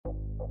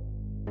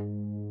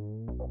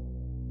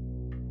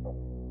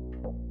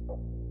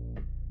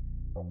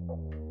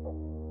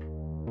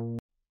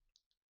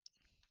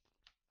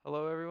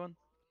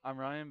I'm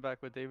Ryan,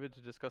 back with David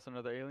to discuss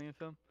another Alien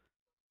film.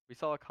 We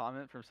saw a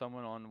comment from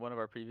someone on one of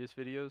our previous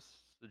videos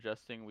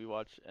suggesting we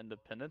watch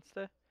Independence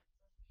Day,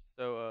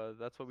 so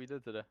that's what we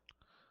did today.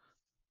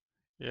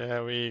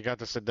 Yeah, we got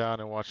to sit down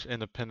and watch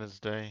Independence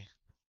Day.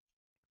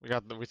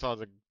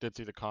 Did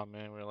see the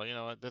comment. We were like, you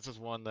know what, this is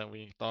one that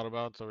we thought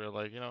about, so we were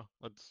like,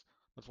 let's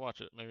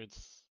watch it. Maybe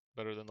it's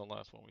better than the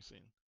last one we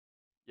seen.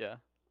 Yeah,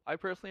 I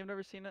personally have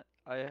never seen it.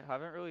 I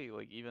haven't really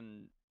like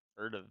even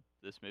heard of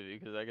this movie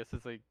because I guess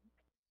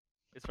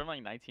it's from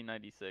like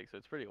 1996, so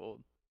it's pretty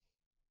old.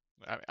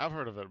 I've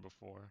heard of it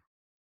before,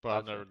 but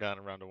I've Gotcha. never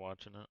gotten around to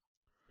watching it.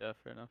 Yeah,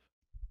 fair enough.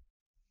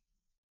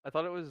 I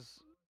thought it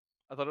was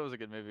I thought it was a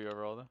good movie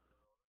overall though.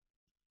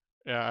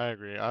 Yeah, I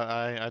agree.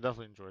 I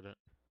definitely enjoyed it.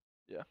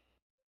 Yeah.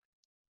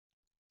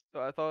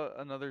 So I thought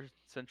another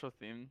central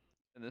theme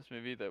in this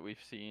movie that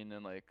we've seen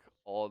in like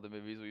all the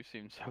movies we've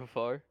seen so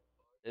far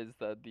is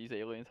that these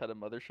aliens had a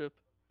mothership.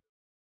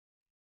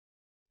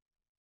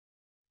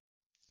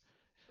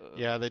 Uh,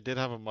 Yeah, they did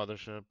have a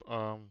mothership.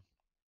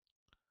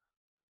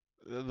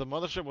 The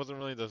mothership wasn't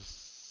really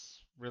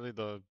really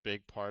the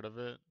big part of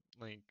it.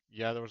 Like,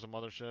 yeah, there was a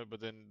mothership, but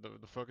then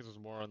the focus was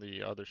more on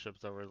the other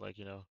ships that were like,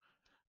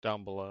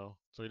 down below.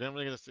 So we didn't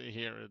really get to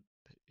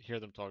hear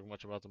them talk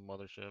much about the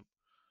mothership.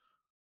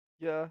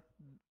 yeah,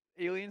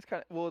 aliens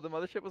kind of. Well, the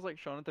mothership was like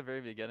shown at the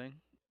very beginning,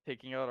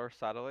 taking out our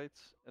satellites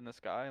in the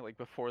sky, like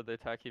before the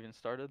attack even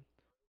started.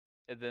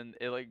 And then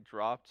it like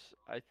dropped.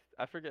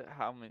 I forget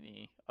how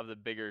many of the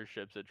bigger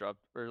ships it dropped,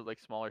 or like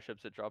smaller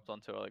ships it dropped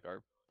onto like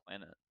our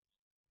planet.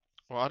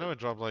 Well, I But know it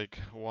dropped like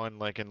one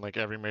like in like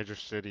every major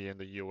city in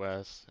the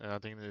US, and I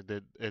think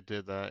it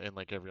did that in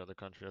like every other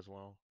country as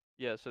well.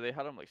 yeah, so they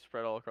had them like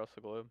spread all across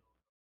the globe.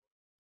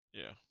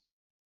 Yeah.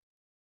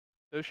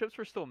 Those ships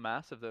were still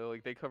massive though.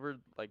 Like they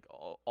covered like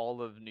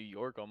all of New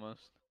York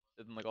almost,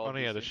 and like all Oh of no,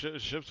 yeah, the DC.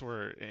 ships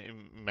were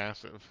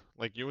massive.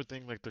 Like you would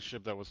think like the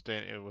ship that was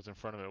in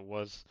front of it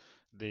was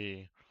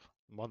the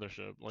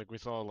mothership. Like we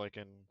saw like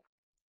in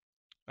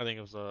I think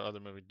it was the other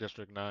movie,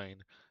 District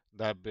 9.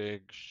 That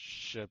big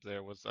ship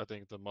there was, I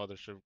think, the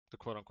mothership, the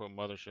quote unquote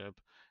mothership,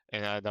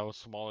 and that was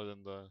smaller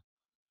than the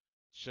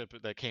ship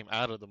that came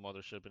out of the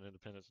mothership in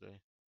Independence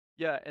Day.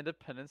 Yeah,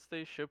 Independence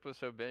Day ship was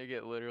so big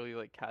it literally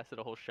like casted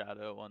a whole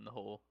shadow on the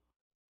whole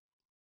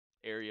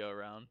area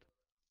around.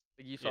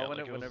 Like you saw Yeah, when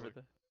like it it was whenever like,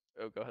 the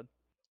Oh, go ahead.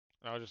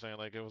 I was just saying,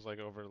 like, it was like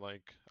over,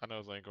 like, I know it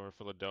was like over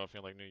Philadelphia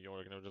and like New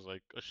York, and it was just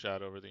like a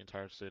shadow over the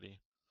entire city.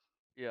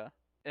 Yeah.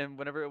 And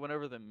whenever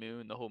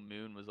the whole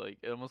moon was like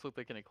it almost looked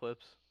like an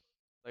eclipse.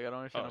 Like I don't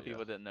understand Oh, how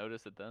yeah. people didn't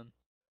notice it then.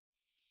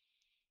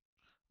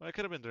 Well, it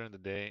could have been during the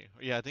day.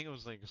 Yeah, I think it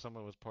was like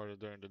someone was part of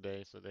during the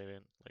day, so they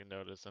didn't like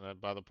notice. And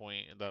by the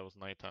point that was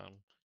nighttime,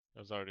 it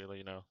was already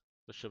like,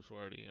 the ships were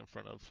already in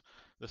front of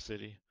the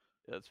city.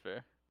 Yeah, that's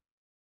fair.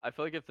 I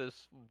feel like if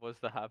this was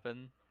to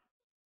happen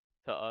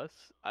to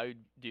us,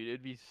 dude,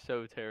 it'd be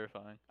so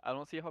terrifying. I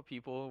don't see how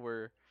people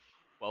were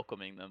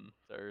welcoming them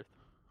to Earth.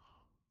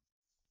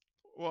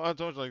 Well, I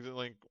told you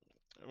like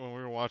when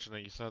we were watching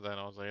it, you said that, and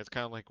I was like, it's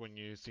kind of like when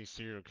you see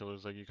serial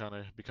killers, like you kind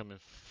of become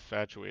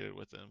infatuated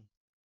with them.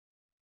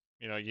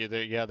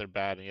 They're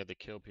bad and yeah, they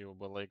kill people,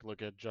 but like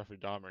look at Jeffrey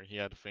Dahmer, he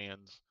had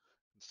fans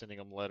sending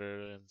him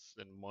letters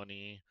and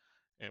money,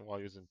 and while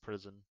he was in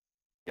prison.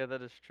 Yeah,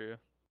 that is true.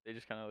 They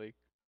just kind of like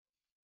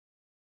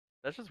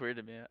that's just weird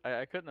to me.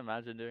 I couldn't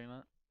imagine doing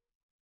that.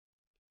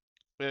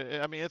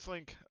 I mean, it's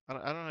like I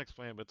don't know how to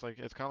explain it, but it's like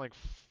it's kind of like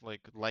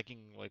like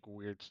liking like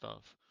weird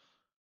stuff,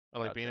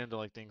 or like being Gotcha. into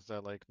like things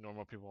that like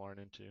normal people aren't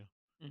into.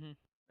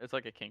 It's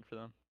like a kink for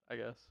them, I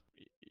guess.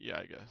 Yeah,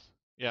 I guess.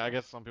 Yeah, I Yeah.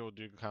 guess some people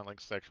do kind of like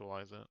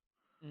sexualize it.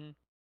 Mhm.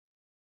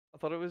 I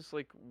thought it was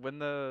like when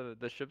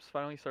the ships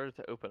finally started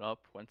to open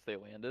up once they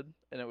landed,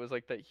 and it was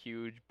like that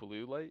huge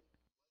blue light.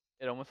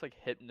 It almost like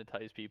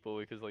hypnotized people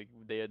because like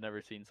they had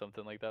never seen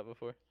something like that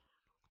before.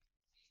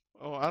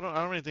 Oh, I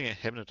don't really think it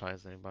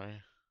hypnotized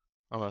anybody.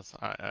 Unless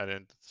I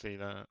didn't see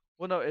that.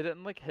 Well, no, it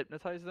didn't like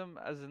hypnotize them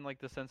as in like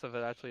the sense of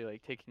it actually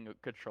like taking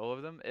control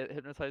of them. It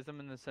hypnotized them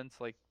in the sense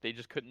like they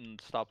just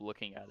couldn't stop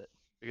looking at it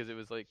because it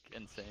was like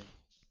insane.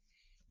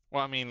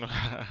 Well, I mean,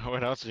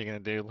 what else are you gonna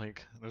do?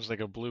 Like, there's like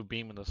a blue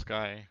beam in the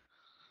sky.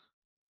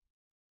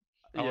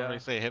 I wouldn't really Yeah,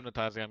 say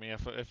hypnotizing. I mean,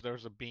 if there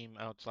was a beam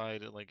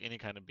outside, like any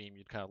kind of beam,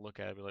 you'd kind of look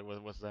at it, be like,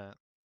 what's that?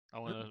 I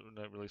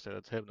wouldn't really say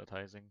that's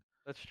hypnotizing.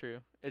 that's true.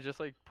 It just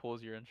like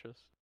pulls your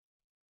interest,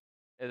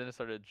 and then it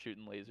started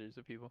shooting lasers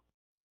at people.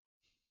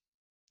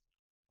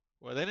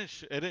 Well, it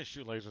didn't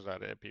shoot lasers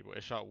at people.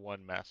 It shot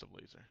one massive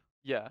laser.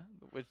 Yeah,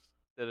 which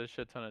did a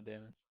shit ton of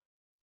damage.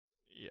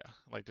 Yeah,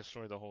 like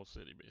destroyed the whole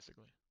city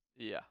basically.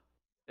 Yeah,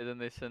 and then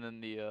they sent in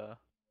the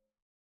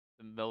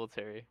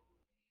military,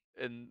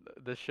 and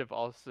the ship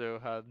also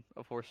had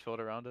a force field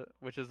around it,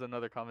 which is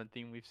another common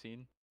theme we've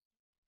seen.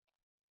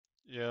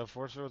 Yeah,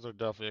 force fields are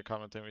definitely a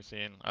common thing we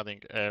see in I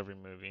think every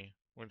movie.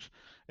 Which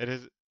it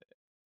is.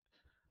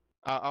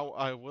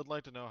 I would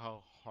like to know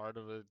how hard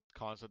of a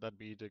concept that'd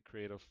be to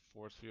create a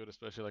force field,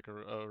 especially like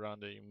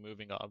around a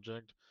moving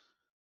object.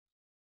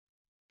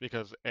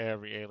 because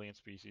every alien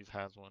species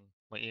has one.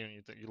 Like even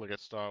you look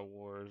at Star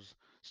Wars,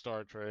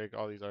 Star Trek,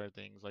 all these other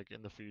things. Like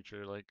in the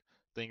future, like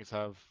things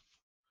have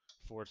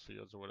force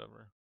fields or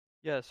whatever.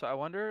 Yeah, so I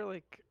wonder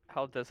like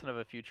how distant of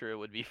a future it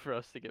would be for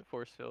us to get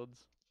force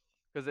fields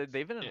because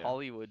they've been in Yeah.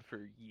 Hollywood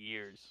for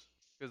years.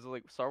 Because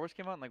like Star Wars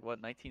came out in like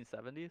what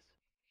 1970s?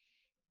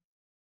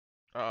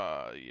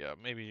 Yeah,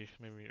 maybe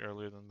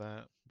earlier than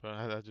that, but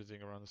I just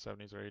think around the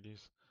 70s or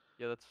 80s.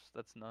 Yeah,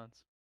 that's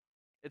nuts.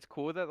 It's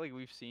cool that like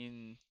we've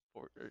seen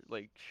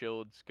like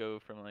shields go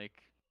from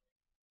like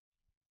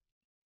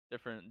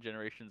different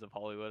generations of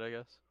Hollywood, I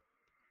guess.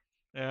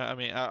 Yeah, I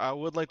mean, I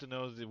would like to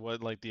know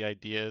what like the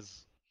idea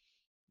is,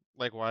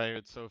 like why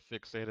it's so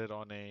fixated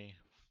on a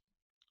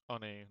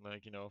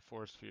like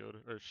force field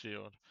or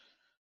shield,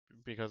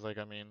 because like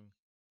I mean,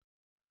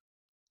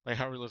 like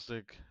how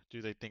realistic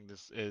do they think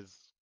this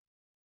is?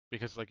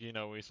 Because like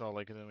we saw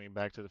like in the movie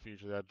Back to the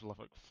Future that like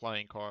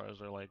flying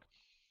cars or like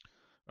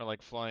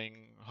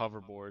flying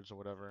hoverboards or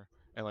whatever,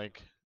 and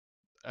like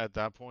at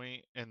that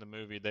point in the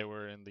movie they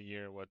were in the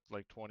year what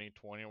like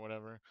 2020 or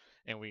whatever,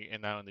 and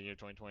now in the year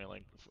 2020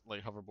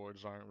 like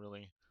hoverboards aren't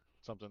really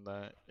something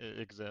that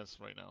exists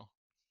right now.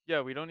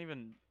 Yeah, we don't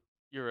even.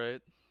 You're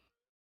right.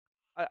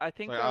 I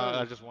So think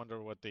I just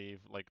wonder what the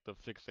like the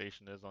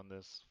fixation is on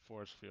this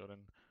force field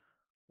and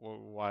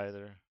why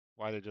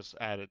they just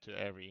add it to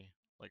every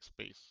like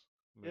space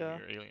movie yeah.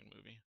 or alien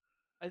movie.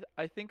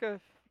 I think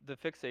of the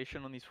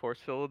fixation on these force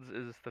fields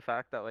is the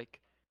fact that like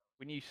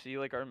when you see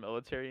like our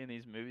military in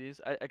these movies,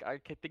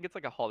 think it's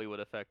like a Hollywood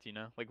effect, you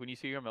know? Like when you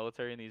see your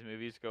military in these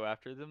movies go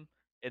after them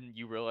and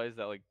you realize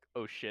that like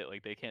oh shit,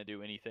 like they can't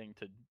do anything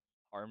to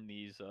harm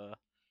these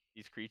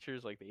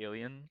creatures like the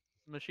alien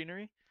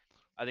machinery.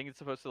 I think it's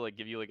supposed to like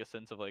give you like a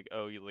sense of like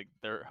oh you like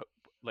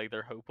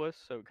they're hopeless,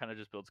 so it kind of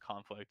just builds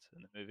conflict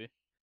in the movie.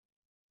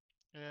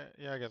 Yeah,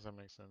 yeah, I guess that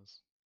makes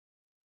sense.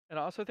 And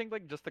I also think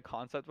like just the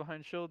concept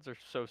behind shields are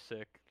so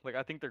sick. Like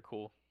I think they're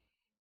cool.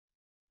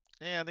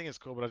 Yeah, I think it's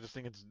cool, but I just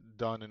think it's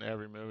done in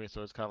every movie,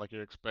 so it's kind of like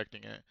you're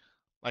expecting it.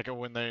 Like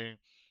when there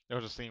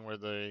was a scene where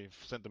they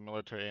sent the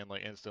military in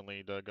like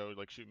instantly to go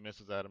like shoot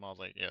missiles at him. I was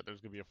like, yeah,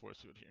 there's gonna be a force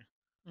field here.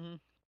 Hmm.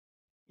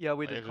 Yeah,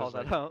 we Like did it's call just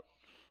that like out.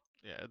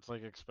 yeah, it's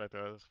like expected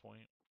at this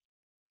point.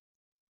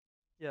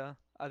 Yeah,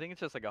 I think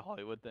it's just like a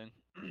Hollywood thing.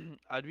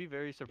 I'd be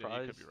very Yeah,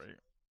 you could be surprised right.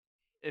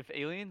 if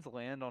aliens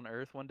land on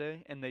Earth one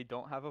day and they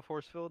don't have a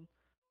force field.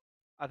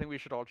 I think we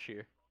should all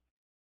cheer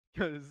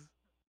because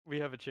we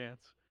have a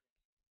chance.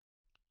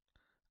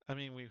 I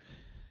mean,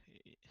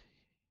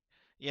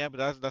 yeah,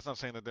 but that's not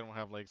saying that they don't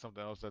have like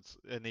something else that's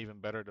an even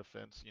better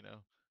defense.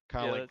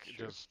 Kind of Yeah, like that's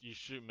true. just you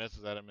shoot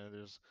missiles at them and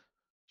it just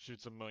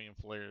shoots a million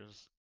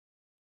flares.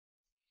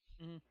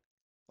 Hmm.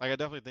 Like I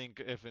definitely think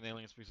if an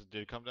alien species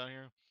did come down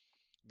here,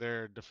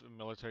 their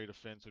military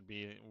defense would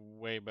be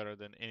way better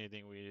than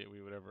anything we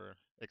would ever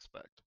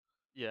expect.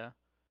 Yeah,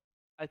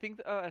 I think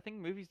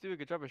movies do a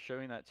good job of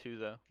showing that too,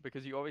 though,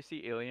 because you always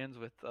see aliens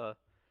with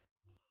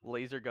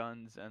laser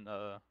guns and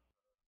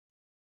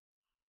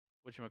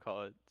what you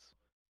call it,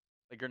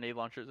 like grenade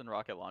launchers and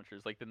rocket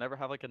launchers. Like they never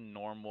have like a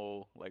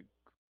normal like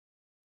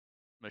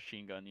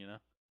machine gun, you know?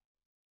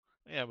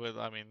 Yeah, but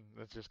I mean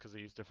that's just because they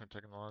use different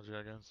technology,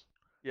 I guess.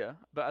 Yeah,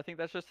 but I think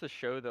that's just to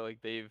show that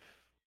like they've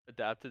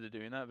adapted to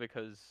doing that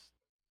because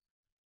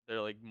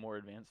they're like more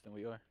advanced than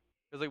we are.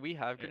 Because like we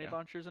have grenade Yeah,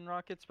 launchers and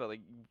rockets, but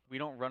like we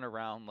don't run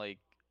around like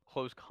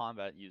close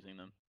combat using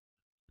them.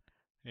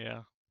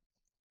 yeah,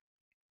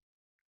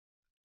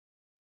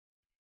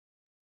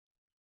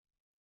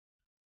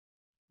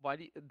 Why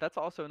do you, that's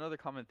also another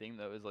common thing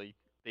though is like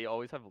they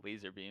always have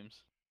laser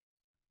beams.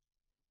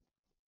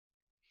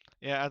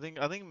 yeah. I think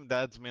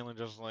that's mainly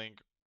just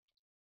like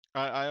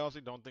I also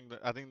don't think that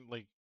I think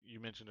like you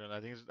mentioned it.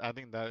 I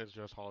think that is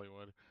just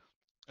Hollywood.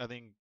 I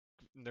think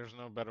there's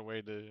no better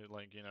way to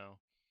like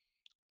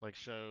like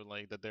show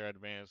like that they're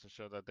advanced and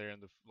show that they're in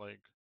the like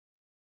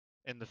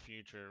in the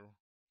future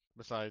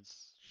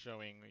besides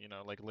showing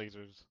like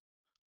lasers.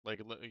 Like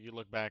you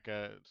look back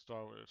at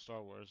Star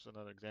Wars,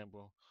 another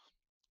example.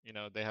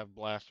 They have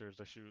blasters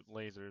that shoot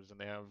lasers and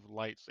they have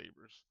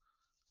lightsabers.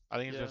 I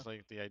think it's Yeah. just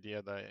like the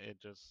idea that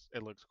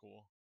it looks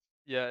cool.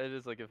 Yeah, it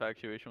is like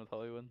infatuation with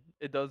Hollywood.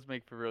 It does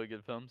make for really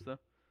good films though.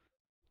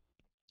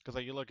 Because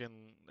like you look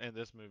in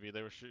this movie,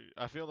 they were shoot.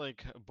 I feel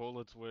like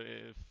bullets would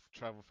if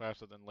travel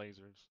faster than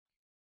lasers,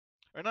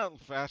 or not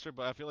faster,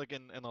 but I feel like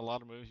in a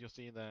lot of movies you'll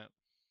see that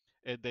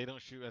they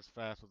don't shoot as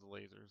fast with the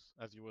lasers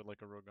as you would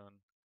like a real gun.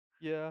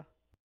 Yeah.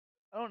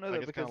 I don't know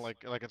Like though it's kind because of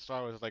like in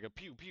Star Wars, it's like a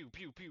pew pew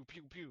pew pew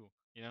pew pew.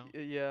 You know?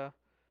 yeah.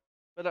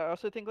 But I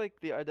also think like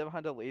the idea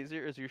behind a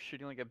laser is you're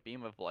shooting like a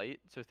beam of light,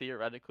 so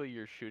theoretically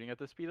you're shooting at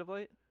the speed of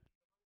light.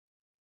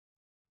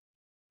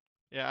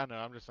 Yeah, I know.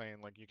 I'm just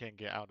saying like you can't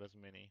get out as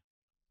many,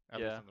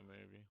 at least Yeah, in the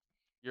movie,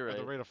 you're or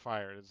the right. rate of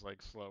fire is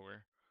like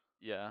slower.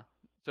 Yeah.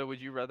 So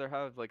would you rather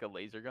have like a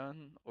laser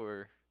gun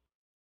or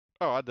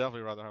Oh, I'd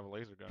definitely rather have a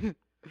laser gun.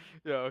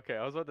 Yeah, okay.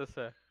 I was about to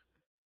say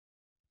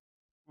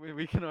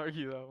we can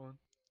argue that one.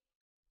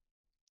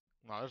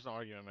 No, there's no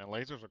argument, man.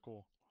 Lasers are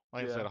cool.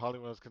 Like I Yeah. said,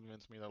 Hollywood has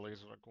convinced me that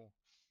lasers are cool.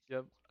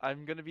 Yep.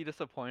 I'm gonna be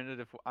disappointed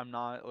if I'm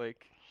not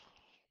like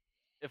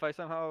if I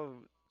somehow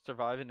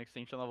survive an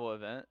extinction level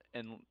event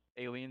and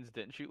aliens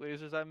didn't shoot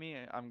lasers at me,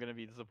 I'm gonna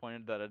be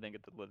disappointed that I didn't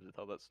get to live to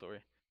tell that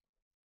story.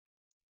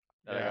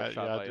 That I got Yeah,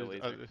 shot yeah, by a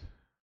laser.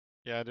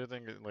 yeah, I do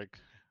think that, like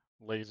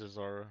lasers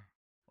are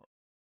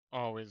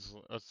always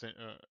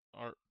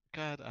are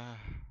God,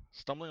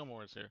 stumbling on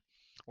words here.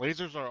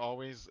 Lasers are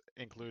always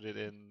included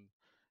in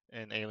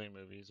alien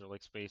movies or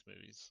like space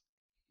movies.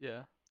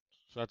 Yeah.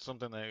 So that's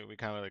something that we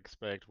kind of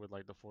expect with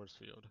like the force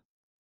field.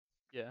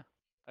 Yeah.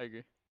 I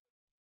agree.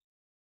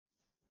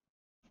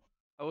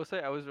 I will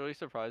say I was really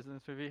surprised in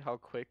this movie how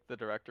quick the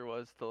director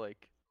was to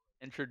like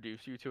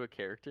introduce you to a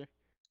character,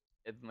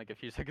 and like a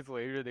few seconds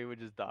later they would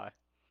just die.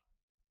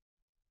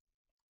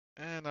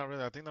 And not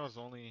really. I think that was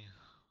only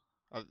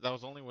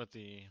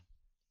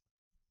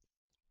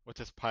with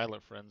his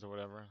pilot friends or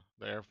whatever,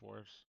 the Air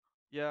Force.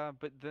 Yeah,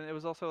 but then it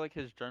was also like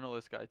his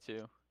journalist guy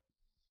too.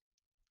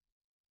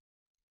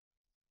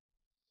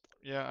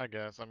 Yeah, I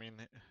guess. I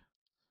mean,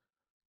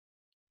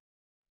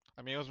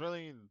 it was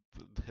really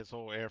his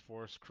whole Air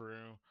Force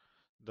crew,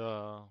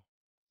 the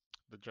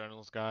the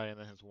journalist guy, and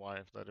then his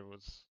wife that it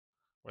was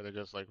where they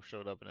just like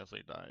showed up and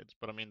instantly died.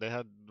 But I mean, they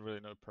had really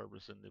no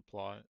purpose in the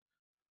plot.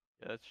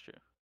 Yeah, that's true.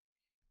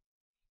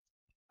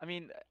 I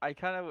mean,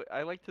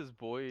 I liked his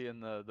boy in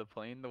the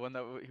plane, the one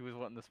that he was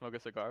wanting to smoke a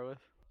cigar with.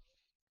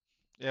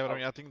 Yeah, but I Oh,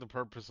 mean, I think the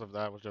purpose of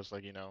that was just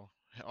like,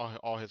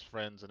 all his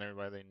friends and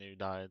everybody they knew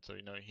died. So,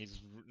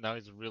 now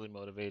he's really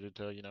motivated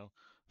to,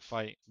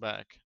 fight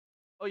back.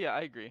 oh yeah,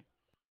 I agree.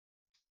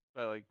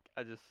 But like,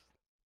 I just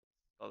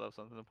thought that was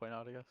something to point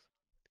out, I guess.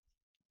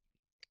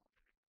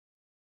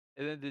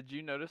 And then, did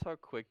you notice how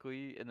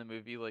quickly in the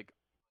movie, like,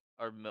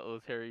 our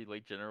military,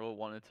 like, general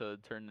wanted to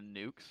turn to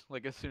nukes?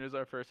 Like, as soon as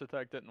our first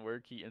attack didn't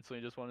work, he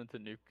instantly just wanted to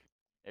nuke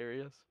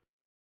areas.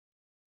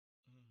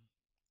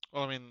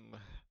 Mm.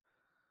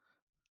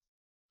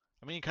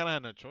 Well, he kind of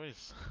had no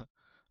choice.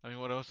 I mean,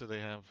 what else did they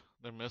have?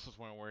 Their missiles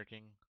weren't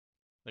working.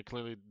 They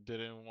clearly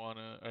didn't want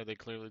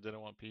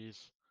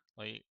peace.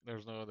 Like,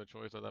 there's no other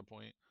choice at that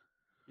point.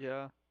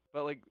 Yeah,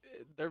 but like,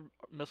 their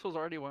missiles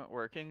already weren't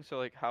working, so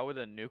like, how would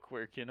a nuke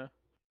work? You know?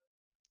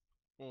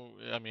 Well,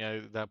 I mean,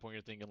 at that point,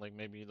 you're thinking like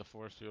maybe the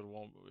force field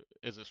won't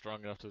isn't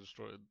strong enough to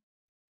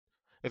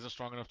isn't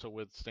strong enough to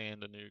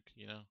withstand a nuke.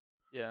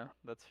 Yeah,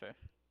 that's fair.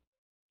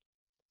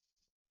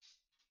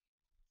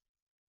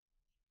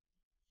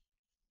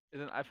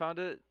 And then I found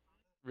it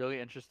really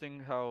interesting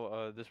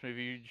how this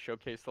movie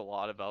showcased a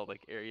lot about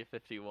like Area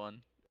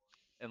 51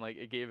 and like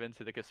it gave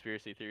into the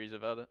conspiracy theories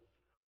about it.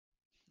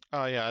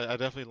 Oh yeah, I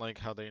definitely like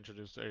how they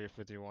introduced Area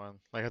 51.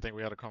 Like I think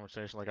we had a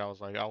conversation. Like I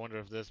was like, I wonder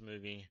if this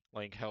movie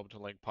like helped to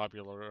like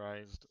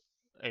popularize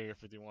Area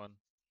 51.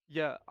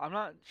 Yeah, I'm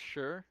not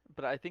sure,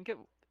 but I think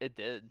it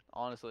did,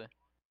 honestly,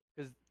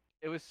 because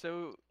it was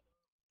so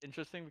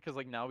interesting because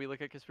like now we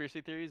look at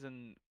conspiracy theories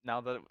and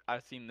now that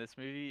I've seen this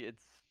movie,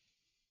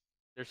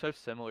 they're so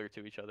similar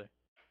to each other.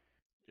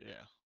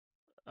 Yeah,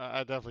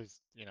 I definitely,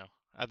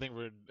 I think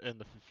we're in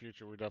the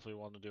future. We definitely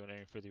want to do an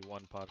Area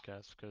 51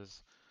 podcast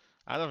because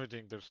I definitely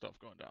think there's stuff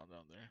going down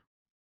there.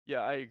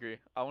 Yeah, I agree.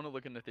 I want to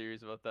look into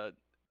theories about that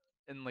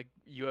and like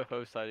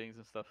UFO sightings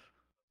and stuff.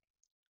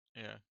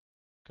 Yeah,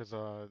 because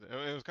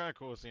it was kind of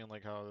cool seeing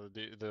like how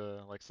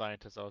the like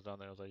scientists I was down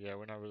there was like, yeah,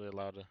 we're not really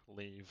allowed to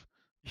leave.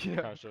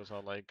 Yeah. Kind of shows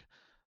how like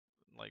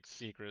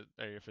secret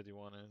Area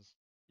 51 is.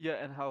 Yeah,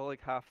 and how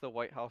like half the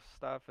White House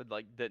staff had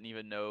like didn't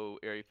even know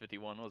Area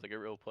 51 was like a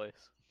real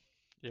place.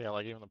 Yeah,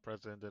 like even the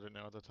president didn't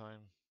know at the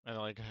time, and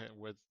like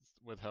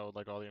withheld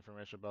like all the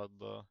information about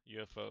the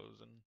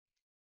UFOs and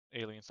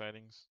alien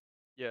sightings.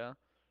 Yeah.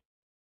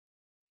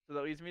 So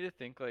that leads me to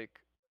think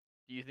like,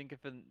 do you think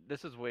if an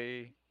this is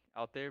way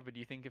out there, but do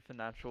you think if an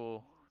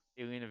actual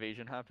alien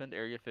invasion happened,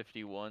 Area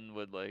 51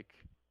 would like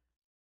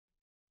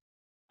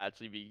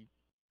actually be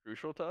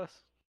crucial to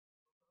us?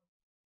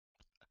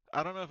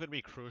 I don't know if it'd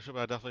be crucial,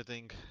 but I definitely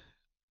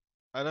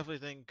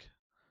think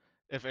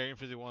if Area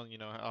 51,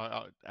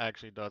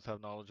 actually does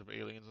have knowledge of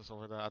aliens and stuff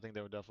like that, I think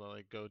they would definitely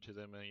like go to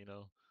them and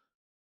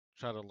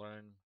try to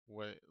learn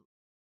what.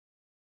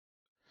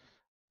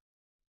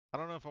 I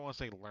don't know if I want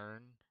to say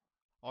learn.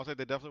 I'll say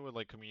they definitely would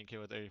like communicate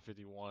with Area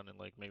 51 and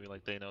like maybe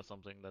like they know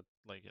something that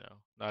like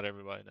not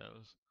everybody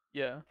knows.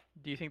 Yeah.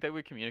 Do you think they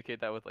would communicate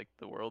that with like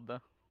the world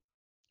though?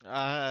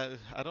 I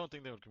don't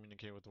think they would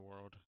communicate with the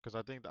world because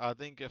I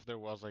think if there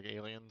was like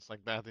aliens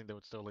like that, I think they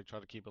would still like try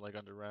to keep it like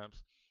under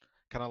wraps.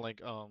 Kind of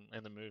like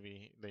in the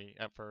movie, they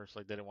at first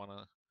like they didn't want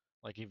to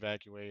like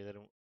evacuate. They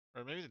didn't,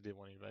 or maybe they did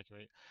want to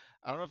evacuate.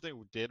 I don't know if they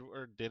did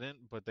or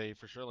didn't, but they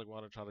for sure like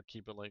want to try to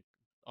keep it like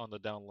on the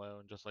down low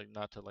and just like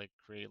not to like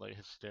create like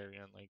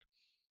hysteria and like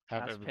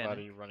have Mass panic.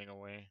 everybody running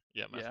away.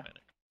 Yeah, mass Yeah.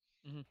 panic.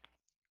 Hmm.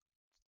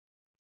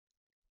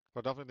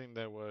 But I definitely think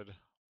they would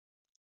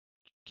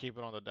keep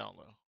it on the down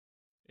low,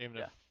 even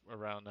if Yeah.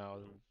 around now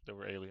there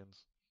were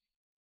aliens.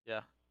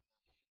 Yeah.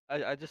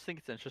 I just think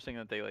it's interesting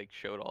that they like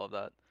showed all of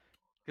that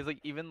because like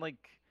even like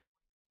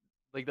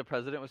Like the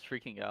president was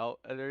freaking out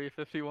at Area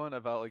 51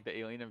 about like the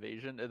alien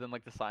invasion, and then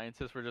like the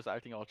scientists were just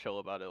acting all chill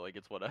about it, like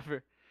it's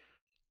whatever.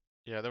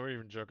 Yeah, they were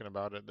even joking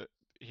about it. That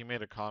he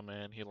made a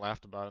comment, he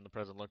laughed about it, and the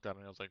president looked at him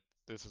and he was like,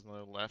 "This is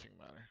no laughing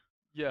matter."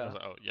 And I was Yeah.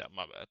 like, "Oh yeah,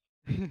 my bad."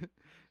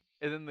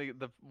 And then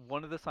the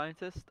one of the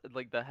scientists,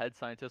 like the head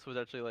scientist, was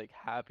actually like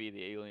happy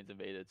the aliens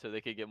invaded, so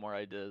they could get more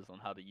ideas on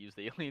how to use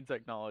the alien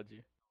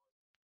technology.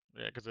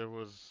 Yeah, because it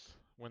was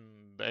when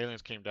the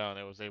aliens came down,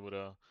 it was able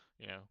to,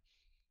 you know,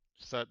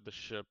 set the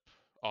ship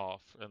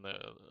off, and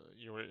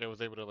it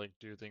was able to like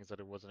do things that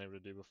it wasn't able to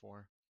do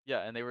before.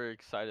 Yeah, and they were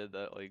excited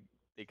that like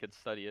they could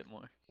study it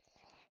more,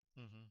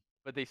 Hmm.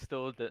 but they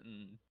still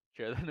didn't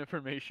share that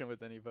information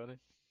with anybody.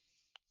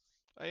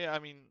 Yeah, I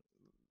mean,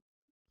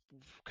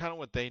 kind of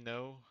what they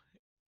know,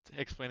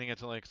 explaining it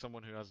to like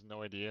someone who has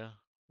no idea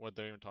what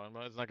they're even talking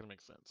about, it's not gonna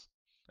make sense.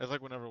 It's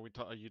like whenever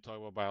you talk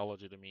about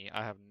biology to me,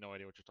 I have no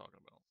idea what you're talking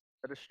about.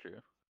 That is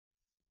true.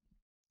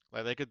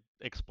 Like they could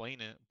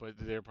explain it, but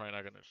they're probably not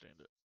gonna understand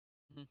it.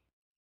 Mhm.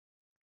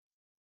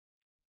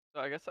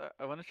 So I guess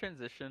I want to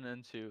transition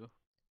into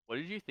what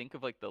did you think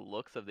of like the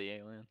looks of the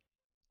alien?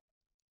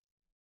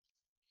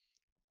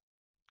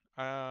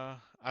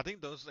 I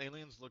think those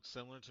aliens look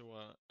similar to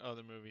what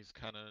other movies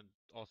kind of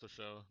also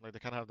show. Like they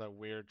kind of have that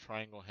weird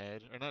triangle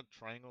head, or not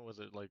triangle, was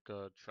it like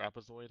a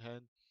trapezoid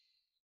head?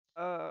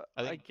 I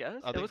I think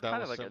guess I it was think that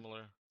kind of was like a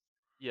similar.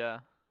 yeah,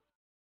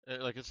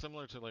 Like it's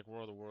similar to like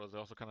World of Worlds. They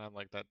also kind of have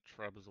like that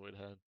trapezoid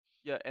head.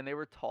 yeah, and they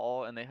were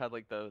tall and they had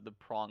like the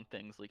prong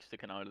things like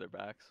sticking out of their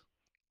backs.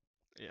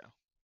 Yeah.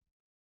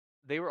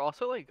 They were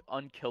also like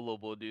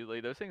unkillable, dude.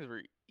 Like those things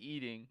were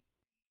eating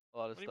a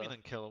lot What of do you mean stuff.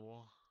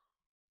 unkillable?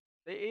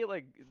 They ate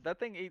like that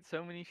thing ate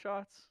so many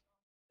shots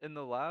in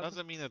the lab.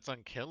 Doesn't mean it's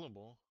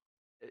unkillable.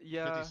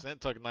 50 Yeah,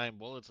 Cent took 9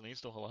 bullets and he's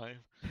still alive.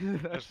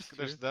 There's that's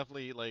there's true.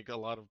 definitely like a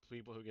lot of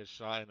people who get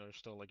shot and are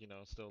still like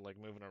still like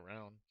moving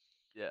around.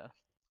 Yeah,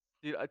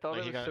 dude, I thought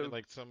Like it he was got so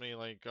like so many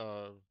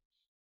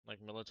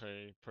like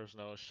military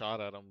personnel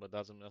shot at him, but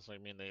doesn't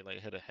necessarily mean they like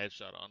hit a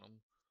headshot on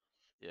him.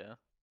 yeah.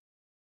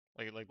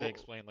 Like they Well,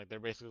 explain like they're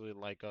basically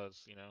like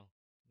us,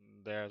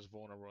 they're as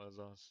vulnerable as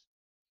us.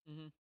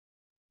 hmm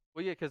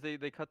well, yeah, because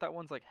they cut that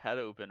one's like head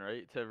open,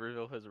 right, to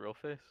reveal his real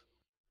face.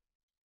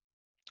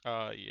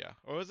 Yeah.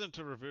 Or was it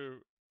to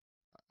review?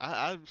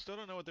 I still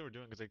don't know what they were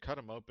doing because they cut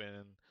him open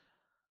and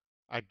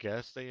I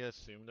guess they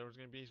assumed there was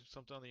gonna be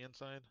something on the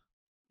inside.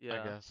 I Yeah,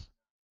 guess.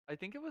 I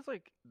think it was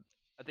like,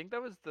 I think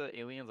that was the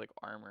alien's like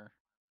armor.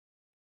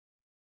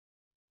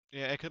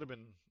 Yeah, it could have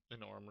been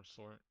an armor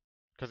sort.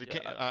 Because he Yeah,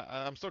 came,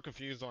 I'm still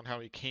confused on how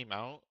he came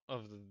out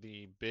of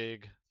the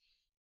big,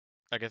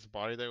 I guess,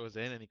 body that it was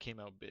in, and he came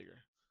out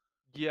bigger.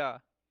 yeah,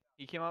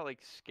 he came out like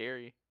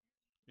scary.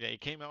 Yeah, he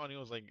came out and he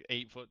was like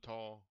 8 foot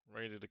tall,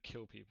 ready to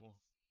kill people.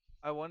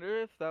 I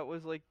wonder if that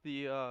was like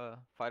the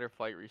fight or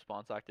flight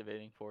response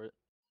activating for it.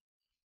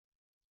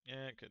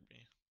 Yeah, it could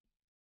be.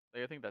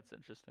 Like I think that's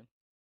interesting.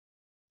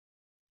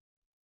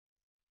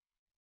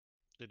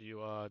 Did you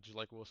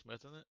like Will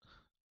Smith in it?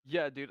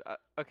 Yeah, dude.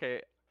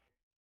 Okay,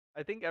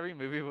 I think every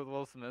movie with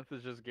Will Smith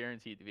is just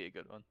guaranteed to be a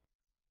good one.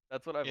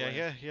 That's what I've Yeah,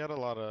 learned. he had a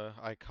lot of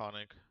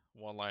iconic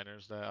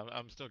one-liners that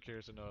I'm still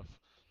curious to know if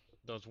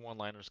those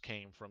one-liners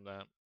came from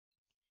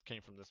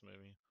this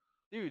movie.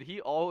 Dude,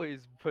 he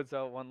always puts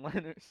out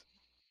one-liners.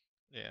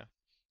 Yeah,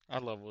 I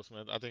love Will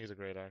Smith. I think he's a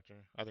great actor.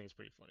 I think he's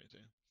pretty funny too.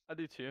 I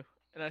do too.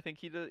 And I think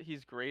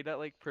he's great at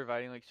like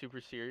providing like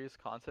super serious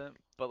content,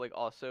 but like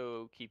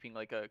also keeping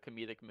like a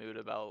comedic mood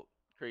about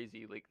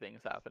crazy like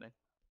things happening.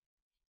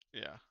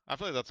 Yeah, I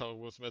feel like that's how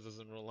Will Smith is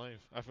in real life.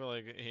 I feel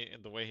like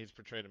the way he's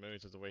portrayed in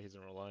movies is the way he's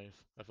in real life.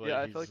 I feel Yeah, like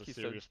I feel he's like a he's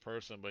so serious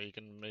person, but he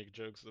can make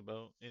jokes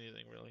about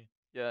anything really.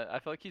 yeah, I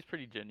feel like he's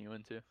pretty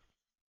genuine too.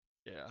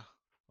 Yeah,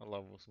 I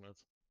love Will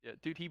Smith. Yeah,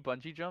 dude, he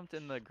bungee jumped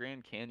in the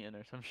Grand Canyon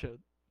or some shit.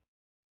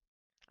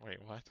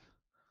 Wait, what?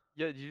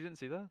 Yeah, you didn't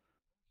see that?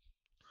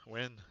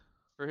 When?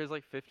 For his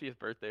like 50th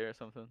birthday or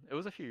something. It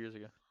was a few years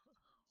ago.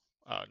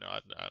 Oh no,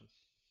 I have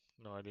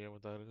no idea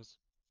what that is.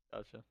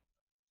 Gotcha.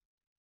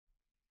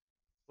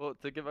 Well,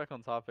 to get back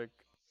on topic,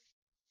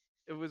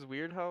 it was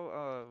weird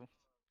how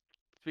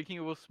speaking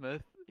of Will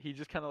Smith, he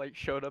just kind of like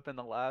showed up in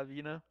the lab,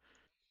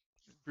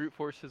 brute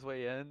force his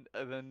way in,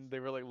 and then they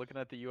were like looking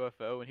at the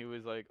UFO, and he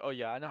was like, "Oh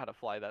yeah, I know how to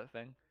fly that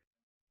thing."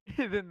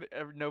 And then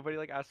nobody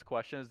like asked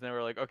questions, and they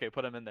were like, "Okay,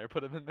 put him in there,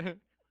 put him in there."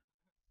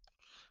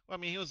 Well,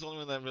 I mean, he was the only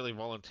one that really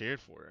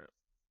volunteered for it.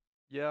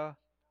 Yeah,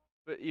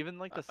 but even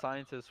like Uh, the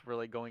scientists were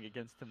like going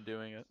against him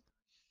doing it.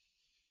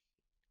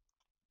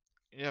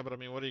 yeah, but I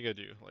mean, what are you gonna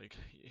do? Like,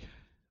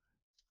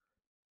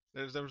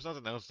 there was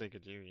nothing else they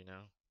could do.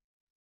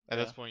 At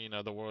this Yeah, point,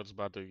 the world's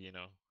about to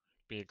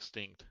be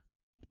extinct.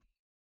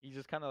 he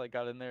just kind of like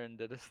got in there and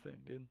did his thing,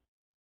 dude.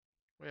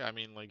 Well, yeah, I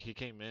mean, like he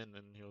came in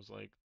and he was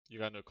like, "You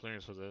got no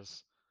clearance for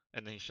this,"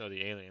 and then he showed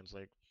the aliens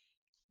like,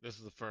 "This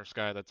is the first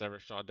guy that's ever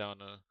shot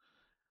down a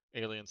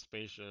alien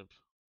spaceship.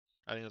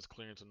 I think that's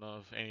clearance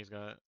enough." And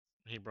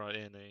he brought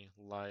in a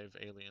live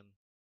alien.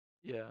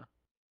 Yeah,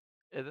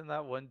 and then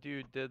that one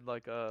dude did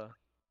like a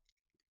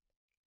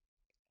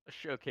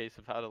showcase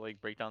of how to like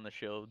break down the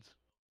shields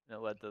and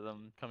it led to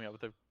them coming up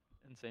with an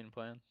insane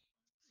plan.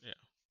 Yeah.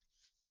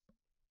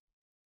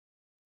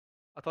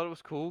 I thought it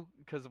was cool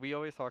because we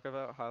always talk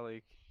about how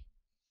like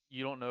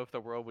you don't know if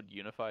the world would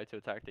unify to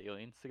attack the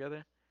aliens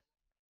together.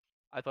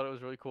 I thought it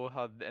was really cool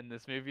how in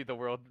this movie the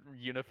world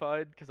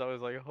unified because I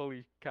was like,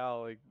 holy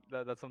cow, like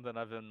that's something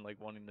I've been like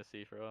wanting to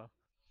see for a while.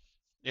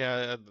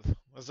 Yeah,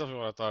 that's definitely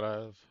what I thought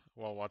of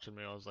while watching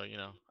me. I was like,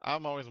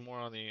 I'm always more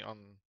on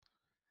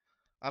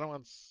I don't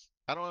want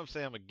to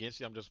say I'm against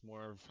you. I'm just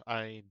more of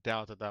I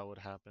doubt that that would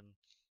happen.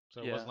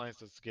 So it was Yeah, nice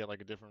to get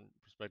like a different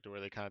perspective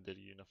where they kind of did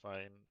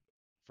unify and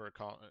for a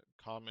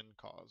common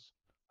cause.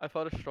 I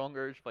felt a strong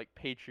urge of, like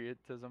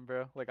patriotism,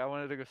 bro. Like I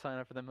wanted to go sign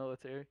up for the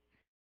military.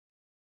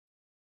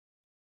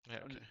 Yeah,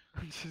 I'm just, okay.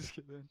 I'm just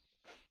kidding.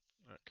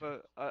 Okay.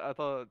 But I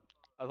thought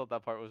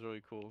that part was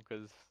really cool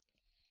because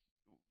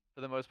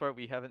for the most part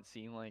we haven't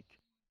seen like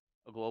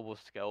a global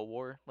scale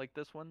war like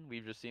this one.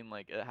 We've just seen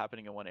like it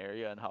happening in one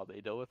area and how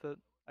they deal with it,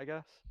 I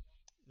guess.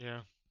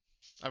 Yeah.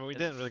 I mean, we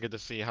And didn't really get to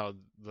see how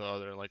the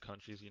other like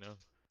countries,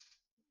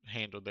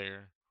 handled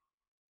their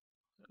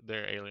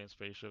alien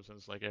spaceships, and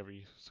it's like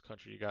every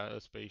country got a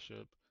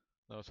spaceship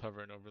that was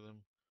hovering over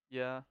them.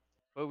 yeah,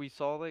 but we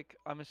saw like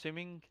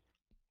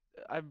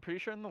I'm pretty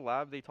sure in the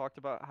lab they talked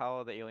about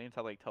how the aliens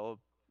had like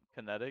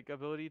telekinetic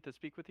ability to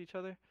speak with each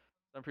other.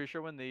 I'm pretty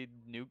sure when they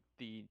nuked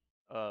the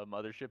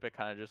mothership, it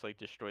kind of just like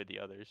destroyed the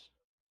others.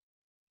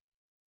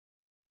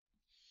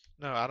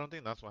 No, I don't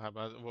think that's what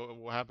happened.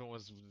 What happened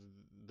was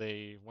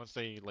they once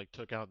they like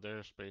took out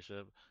their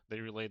spaceship, they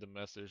relayed the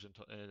message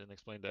and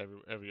explained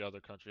to every other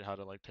country how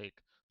to like take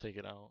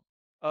it out.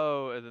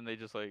 Oh, and then they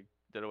just like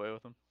did away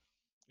with them.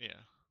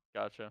 Yeah,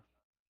 Gotcha.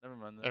 Never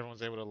mind then.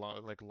 everyone's able to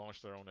like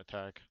launch their own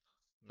attack.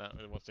 Now,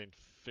 once they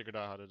figured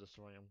out how to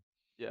destroy them,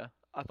 Yeah,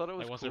 I thought it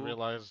like was once they cool.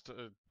 realized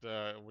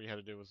that we had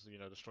to do was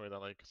destroy that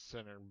like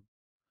center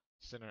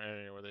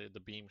area where the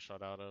beam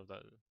shot out of.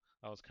 That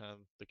was kind of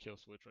the kill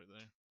switch right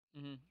there.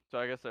 So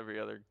I guess every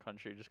other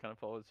country just kind of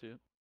followed suit.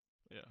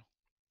 Yeah,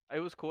 It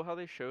was cool how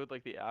they showed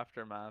like the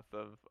aftermath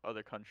of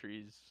other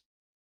countries'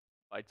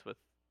 fights with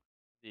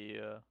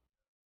the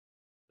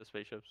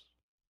spaceships.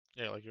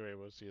 yeah, like you were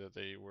able to see that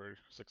they were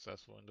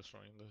successful in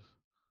destroying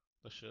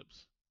the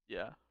ships.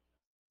 Yeah,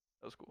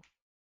 that was cool.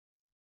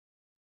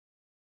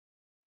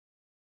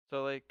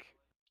 So like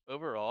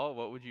overall,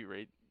 what would you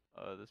rate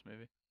this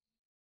movie?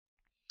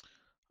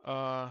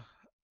 Uh,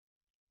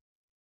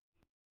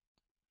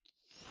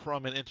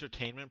 from an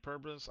entertainment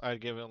purpose,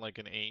 I'd give it like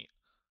an 8,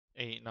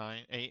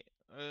 9, 8.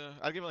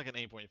 I'd give it like an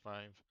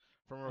 8.5.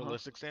 From a Uh-huh.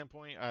 realistic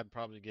standpoint, I'd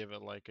probably give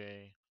it like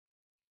a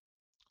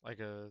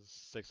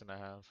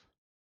 6.5.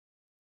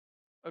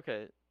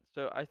 Okay.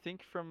 So I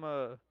think from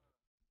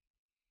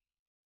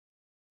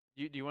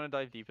do you want to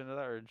dive deep into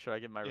that or should I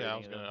get my Yeah,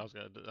 rating and then I was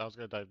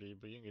gonna dive deep,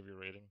 but you can give your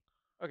rating.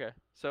 Okay.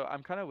 So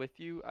I'm kind of with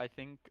you. I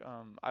think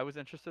I was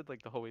interested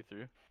like the whole way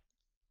through.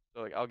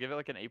 So like I'll give it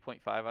like an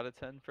 8.5 out of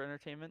 10 for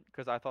entertainment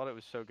because I thought it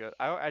was so good.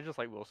 I just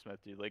like Will Smith,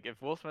 dude. Like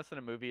if Will Smith's in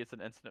a movie, it's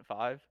an instant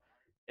 5.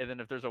 And then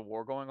if there's a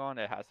war going on,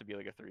 it has to be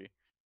like a 3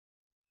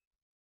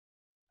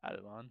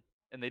 added on.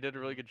 And they did a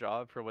really Hmm. good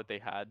job for what they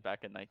had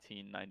back in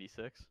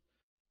 1996.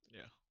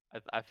 Yeah.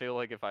 I feel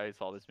like if I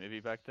saw this movie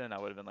back then, I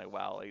would have been like,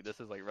 wow, like this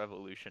is like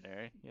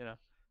revolutionary, you know?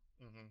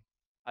 Hmm.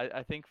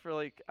 I think for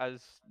like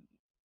as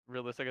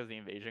realistic as the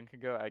invasion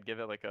could go, I'd give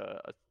it like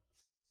a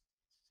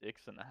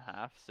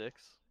 6.5,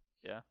 6.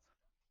 Yeah.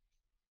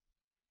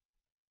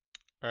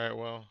 All right.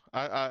 Well,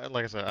 I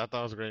like I said, I thought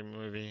it was a great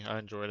movie. I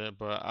enjoyed it,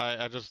 but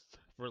I just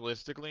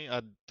realistically,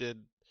 I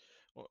did.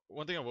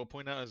 One thing I will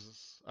point out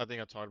is I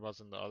think I talked about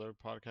this in the other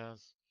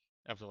podcast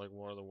after like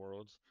War of the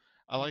Worlds.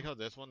 I like hmm how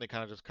this one they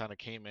kind of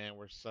came in,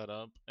 were set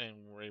up,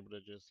 and were able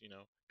to just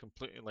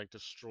completely like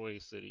destroy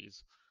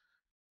cities.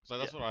 So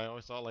Yeah. that's what I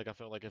always thought. Like I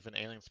felt like if an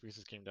alien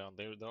species came down,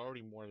 they're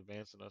already more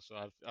advanced than us. So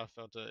I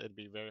felt that it'd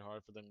be very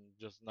hard for them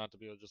just not to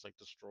be able to just like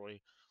destroy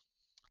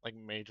like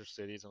major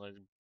cities and like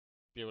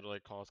be able to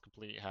like cause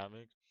complete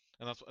havoc.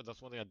 And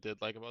that's one thing I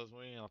did like about this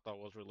movie, and I thought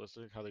was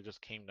realistic. How they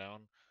just came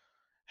down,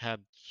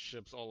 had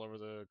ships all over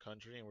the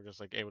country, and were just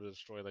like able to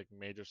destroy like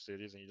major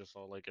cities, and you just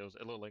saw like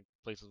it looked like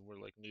places were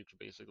like nuked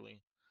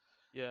basically.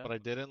 Yeah. But I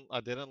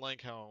didn't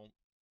like how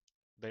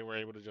they were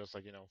able to just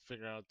like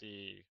figure out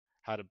the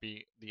how to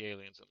beat the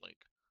aliens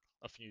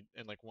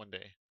in like one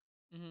day,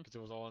 hmm because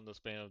it was all in the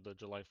span of the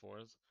July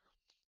 4th,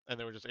 and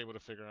they were just able to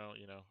figure out,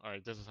 all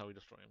right, this is how we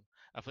destroy them.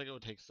 I feel like it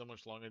would take so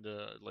much longer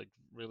to like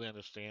really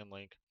understand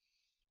like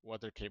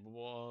what they're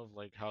capable of,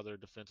 like how their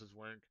defenses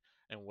work,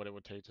 and what it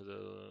would take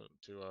to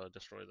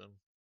destroy them.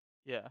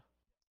 Yeah.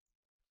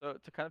 So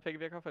to kind of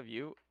piggyback off of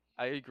you,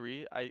 I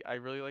agree. I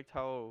really liked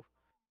how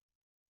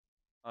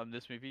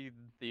this movie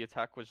the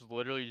attack was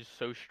literally just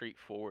so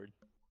straightforward.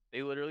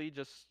 They literally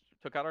just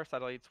took out our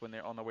satellites when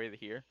they're on the way to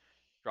here,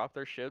 dropped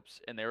their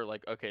ships, and they were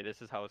like, okay,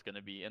 this is how it's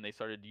gonna be, and they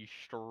started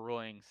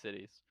destroying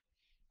cities.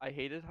 I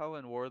hated how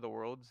in War of the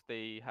Worlds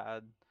they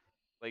had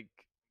like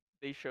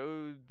they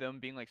showed them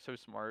being like so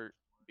smart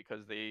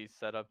because they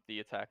set up the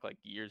attack like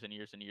years and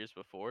years and years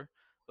before.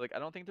 Like I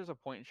don't think there's a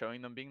point in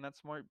showing them being that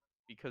smart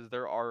because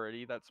they're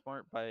already that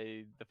smart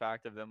by the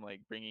fact of them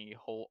like bringing a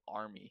whole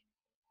army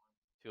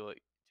to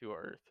like to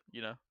Earth.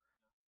 You know,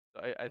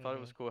 so I thought it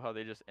was Hmm. cool how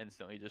they just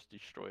instantly just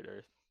destroyed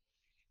Earth.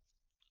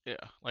 Yeah,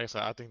 like I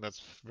said, I think that's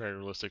very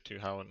realistic to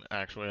how an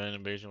actual alien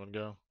invasion would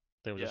go.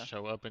 They would just Yeah,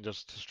 show up and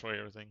just destroy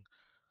everything.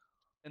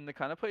 and to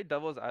kind of play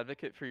devil's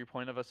advocate for your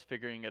point of us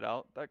figuring it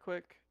out that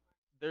quick,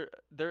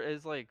 there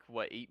is like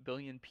what 8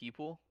 billion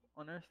people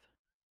on Earth.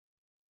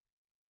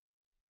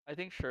 I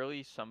think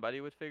surely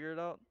somebody would figure it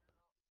out,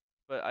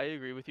 but I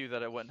agree with you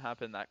that it wouldn't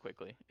happen that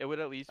quickly. It would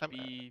at least I'm,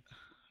 be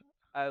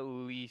at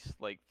least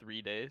like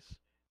 3 days,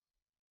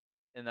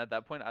 and at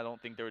that point, I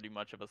don't think there would be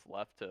much of us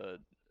left to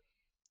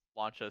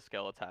launch a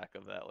scale attack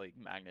of that like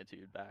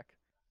magnitude back.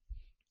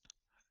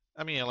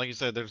 I mean, like you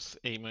said, there's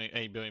 8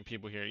 billion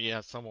people here.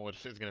 Yeah, someone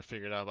is gonna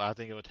figure it out, but I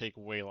think it would take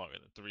way longer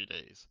than 3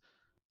 days.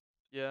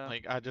 Yeah,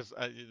 Like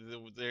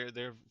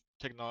their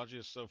technology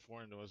is so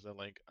foreign to us that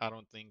like I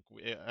don't think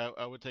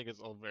I would take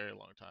us a very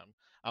long time.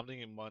 I'm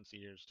thinking months,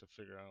 years to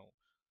figure out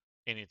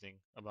anything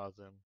about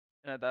them.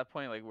 and at that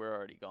point, like we're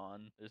already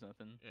gone. There's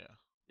nothing. Yeah,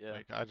 Yeah,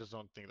 like I just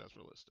don't think that's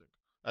realistic.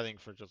 I think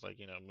for just like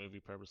movie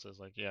purposes,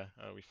 like yeah,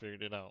 we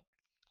figured it out.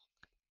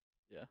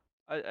 yeah.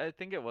 I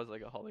think it was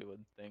like a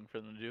Hollywood thing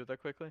for them to do it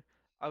that quickly.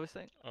 I was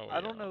saying, Oh I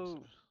yeah, don't honestly,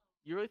 know.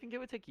 You really think it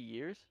would take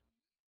years?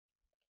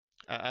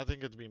 I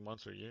think it'd be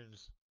months or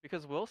years.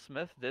 Because Will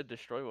Smith did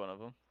destroy one of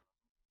them.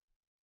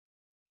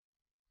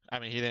 I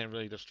mean, he didn't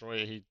really destroy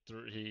it.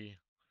 He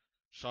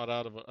shot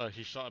out of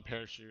he shot a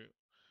parachute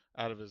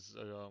out of his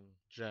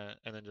jet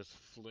and then just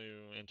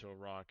flew into a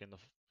rock and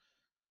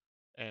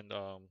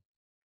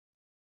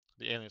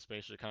the alien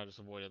spaceship kind of just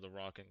avoided the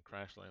rock and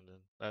crash landed.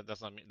 That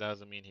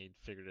doesn't mean he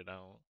figured it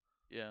out.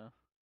 Yeah.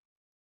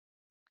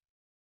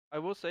 I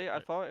will say, I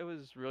Like thought it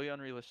was really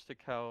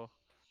unrealistic how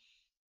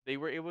they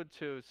were able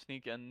to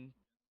sneak in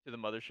to the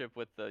mothership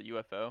with the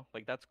UFO.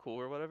 Like that's cool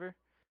or whatever.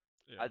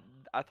 yeah, I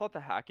I thought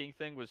the hacking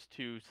thing was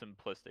too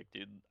simplistic,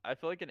 dude. I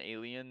feel like an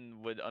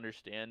alien would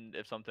understand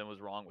if something was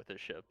wrong with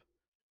his ship.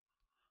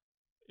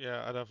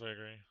 yeah, I definitely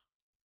agree.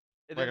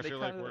 And Like then I they feel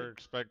like kind of we're like,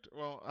 expect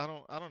well, I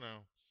don't know.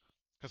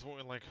 Because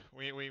like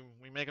we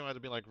make them out to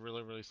be like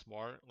really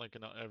smart like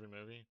in every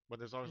movie, but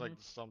there's always like hmm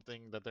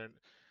something that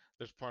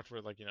there's parts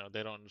where like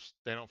they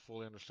don't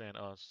fully understand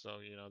us, so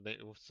they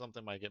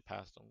something might get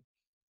past them.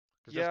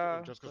 Because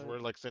yeah, just because but we're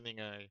like sending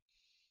a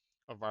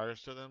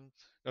virus to them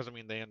doesn't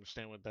mean they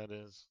understand what that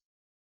is.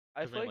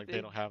 I Because feel mean like like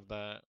they don't have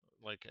that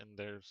like in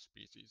their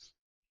species.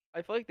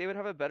 they would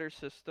have a better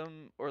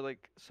system or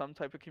like some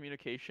type of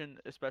communication,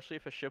 especially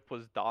if a ship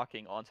was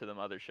docking onto the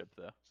mothership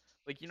though.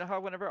 Like you know how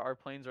whenever our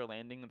planes are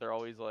landing, they're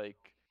always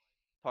like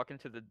talking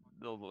to the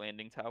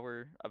landing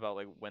tower about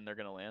like when they're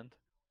gonna land.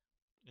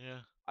 Yeah,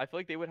 I feel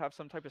like they would have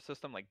some type of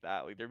system like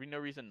that. Like there'd be no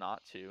reason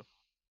not to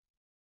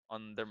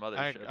on their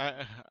I mothership.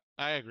 I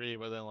I agree,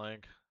 but then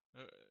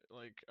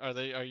uh,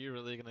 are you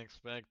really gonna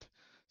expect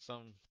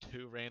some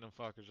two random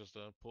fuckers just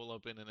to pull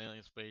up in an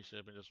alien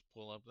spaceship and just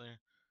pull up there?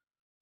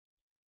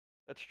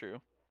 That's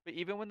true. But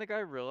even when the guy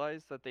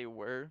realized that they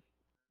were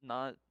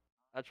not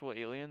actual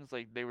aliens,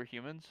 like they were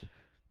humans,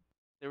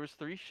 there was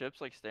three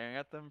ships like staring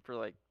at them for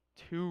like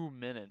 2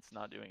 minutes,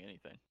 not doing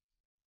anything.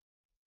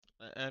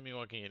 I mean,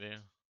 what can you do?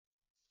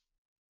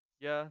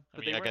 Yeah, I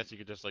but mean, they I weren't. guess you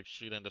could just like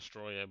shoot and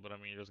destroy it, but I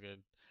mean, you're just gonna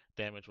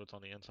damage what's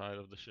on the inside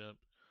of the ship.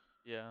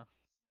 Yeah,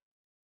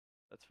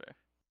 that's fair.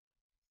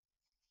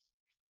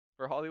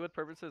 For Hollywood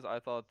purposes, I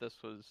thought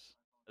this was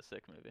a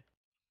sick movie.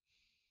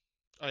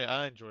 Oh yeah,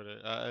 I enjoyed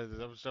it.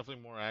 There was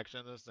definitely more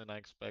action in this than I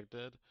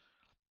expected.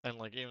 And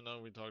like, even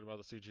though we talked about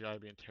the CGI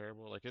being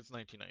terrible, like it's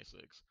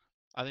 1996.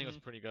 I think it was hmm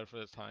pretty good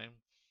for its time.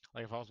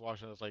 Like if I was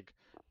watching this like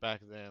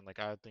back then, like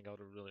I think I would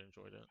have really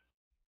enjoyed it.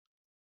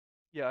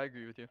 Yeah, I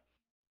agree with you.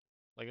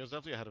 Like it was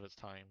definitely ahead of its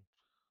time.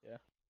 Yeah.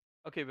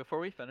 Okay, before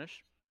we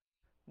finish,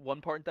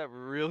 one part that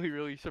really,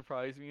 really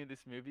surprised me in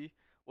this movie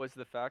was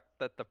the fact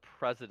that the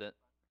president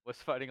was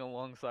fighting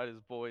alongside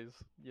his boys,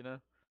 you know,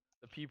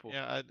 the people.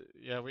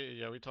 Yeah,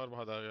 we talked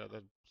about that. Yeah,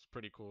 that's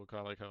pretty cool.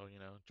 Kind of like how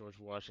George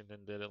Washington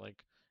did it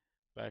like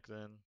back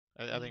then.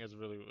 I hmm think it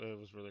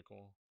was really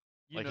cool.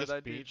 You Like know his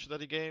that, dude? speech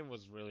that he gave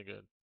was really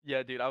good.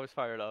 Yeah, dude, I was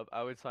fired up.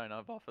 I would sign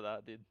up off of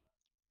that, dude.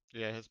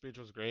 Yeah, his speech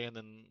was great. And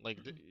then like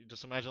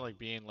just imagine like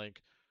being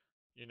like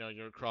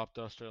you're a crop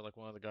duster like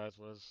one of the guys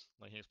was.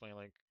 Like he explained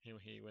like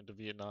he went to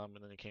Vietnam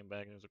and then he came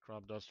back and he was a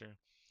crop duster.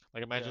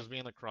 Like imagine Yeah. just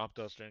being a crop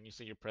duster and you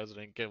see your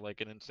president give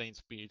like an insane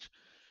speech,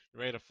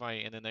 you're ready to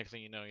fight, and the next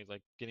thing you know he's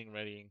like getting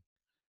ready,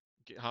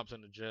 hops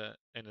in the jet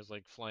and is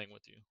like flying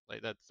with you.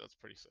 Like that's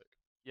pretty sick.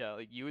 Yeah,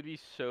 like you would be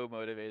so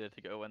motivated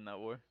to go win that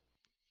war.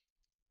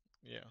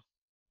 Yeah.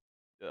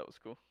 Yeah, that was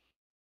cool.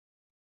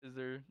 Is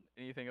there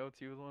anything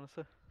else you would want to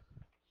say?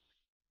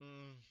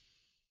 I'm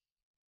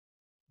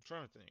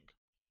trying to think.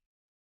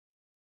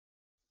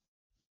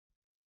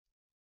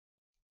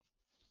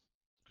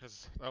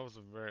 Because that was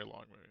a very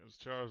long movie. It was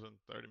 2 hours and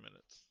 30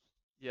 minutes.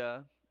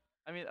 Yeah.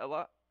 I mean, a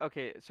lot.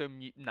 Okay, so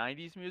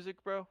 90s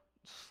music, bro,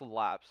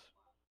 slaps.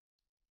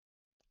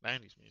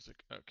 90s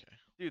music. Okay.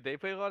 Dude, they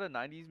played a lot of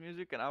 90s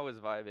music and I was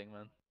vibing,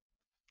 man.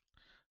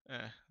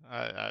 Eh,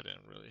 I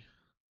didn't really.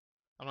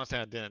 I'm not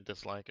saying I didn't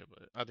dislike it,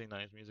 but I think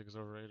 90s music is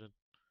overrated.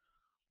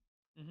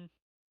 Mhm.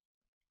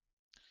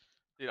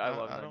 Dude, I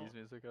love I don't. 90s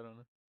music. I don't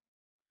know.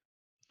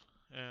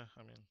 Yeah,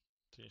 I mean,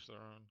 to each their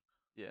own.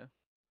 Yeah.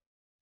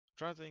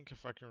 Try to think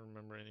if I can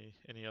remember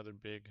any other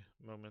big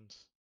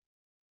moments.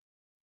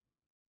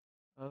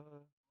 Uh,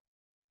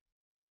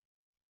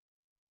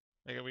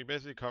 Like we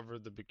basically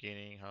covered the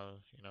beginning, how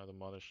the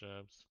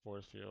motherships,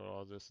 force field,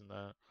 all this and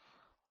that.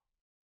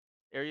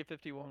 Area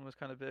 51 was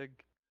kind of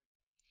big.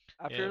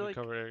 Yeah, After we like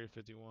covered Area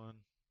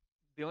 51.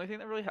 the only thing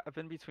that really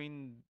happened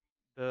between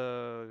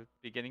the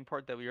beginning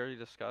part that we already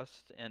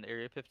discussed and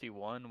Area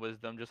 51 was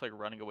them just like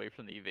running away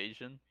from the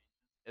evasion,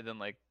 and then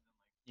like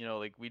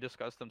like we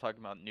discussed them talking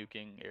about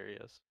nuking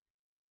areas.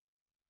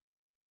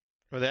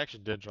 Well, they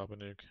actually did drop a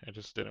nuke. It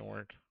just didn't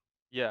work.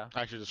 Yeah,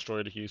 Actually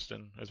destroyed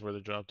Houston is where they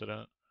dropped it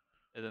at.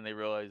 and then they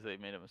realized they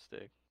made a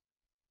mistake.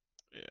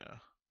 Yeah.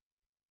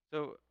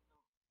 So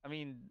I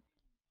mean,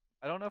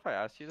 I don't know if I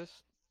asked you this.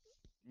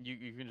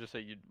 You can just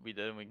say we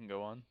did and we can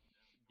go on.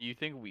 Do you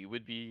think we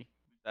would be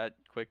that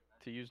quick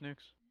to use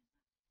nukes?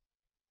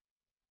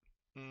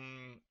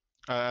 Mm,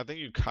 I think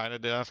you kind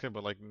of did ask it,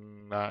 but like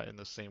not in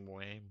the same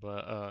way.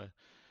 But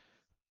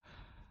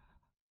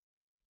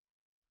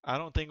I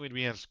don't think we'd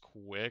be as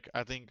quick.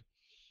 I think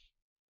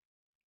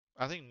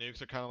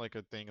nukes are kind of like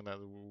a thing that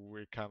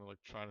we're kind of like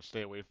trying to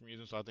stay away from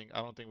using. So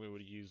I don't think we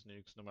would use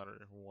nukes no matter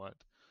what,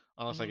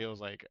 unless like Hmm. it was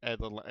like at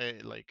the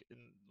like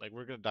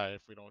we're gonna die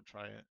if we don't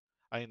try it.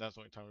 I think that's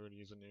the only time we would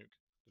use a nuke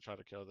to try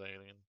to kill the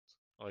aliens,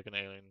 or like an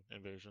alien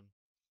invasion.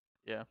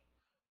 Yeah.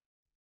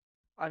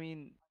 I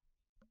mean,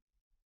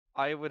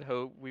 I would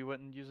hope we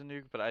wouldn't use a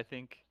nuke, but I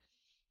think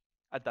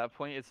at that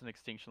point it's an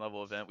extinction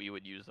level event. We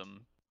would use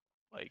them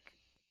like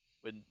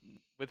with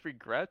with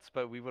regrets,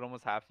 but we would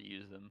almost have to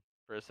use them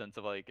for a sense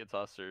of like it's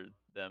us or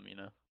them, you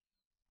know.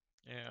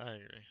 Yeah, I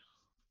agree.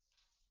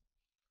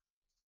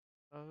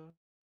 Uh,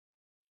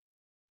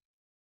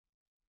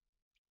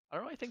 I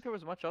don't really think there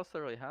was much else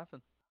that really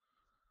happened.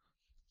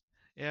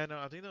 Yeah, no,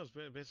 I think that was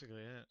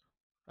basically it.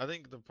 I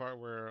think the part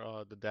where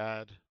the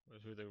dad,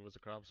 who there was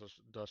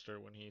a duster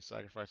when he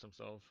sacrificed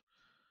himself,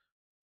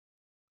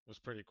 was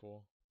pretty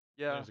cool.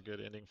 I think it Yeah, was a good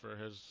ending for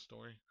his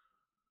story.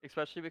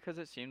 especially because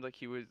it seemed like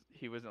he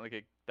wasn't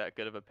like that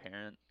good of a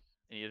parent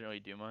and he didn't really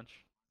do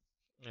much.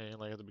 And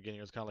like at the beginning,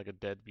 it was kind of like a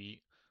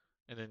deadbeat,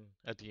 and then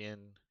at the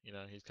end,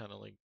 he's kind of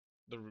like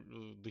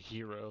the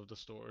hero of the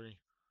story.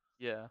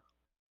 Yeah.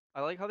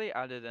 I like how they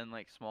added in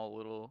like small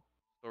little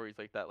stories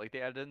like that. Like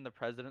they added in the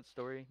president's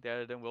story, they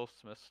added in Will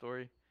Smith's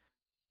story,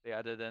 they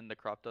added in the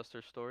crop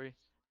duster story,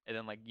 and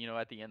then like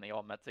at the end they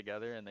all met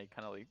together and they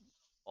kind of like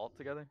fought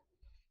together.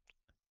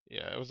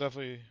 Yeah, it was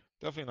definitely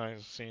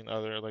nice seeing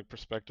other like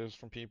perspectives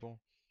from people.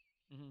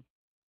 Hmm.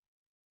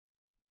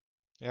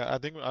 Yeah, I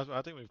think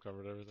we've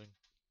covered everything.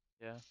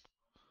 Yeah.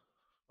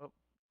 Well,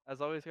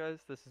 as always, guys,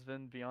 this has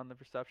been Beyond the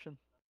Perception.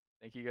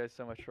 Thank you guys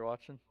so much for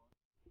watching,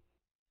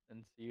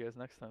 and see you guys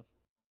next time.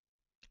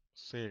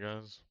 See you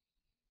guys.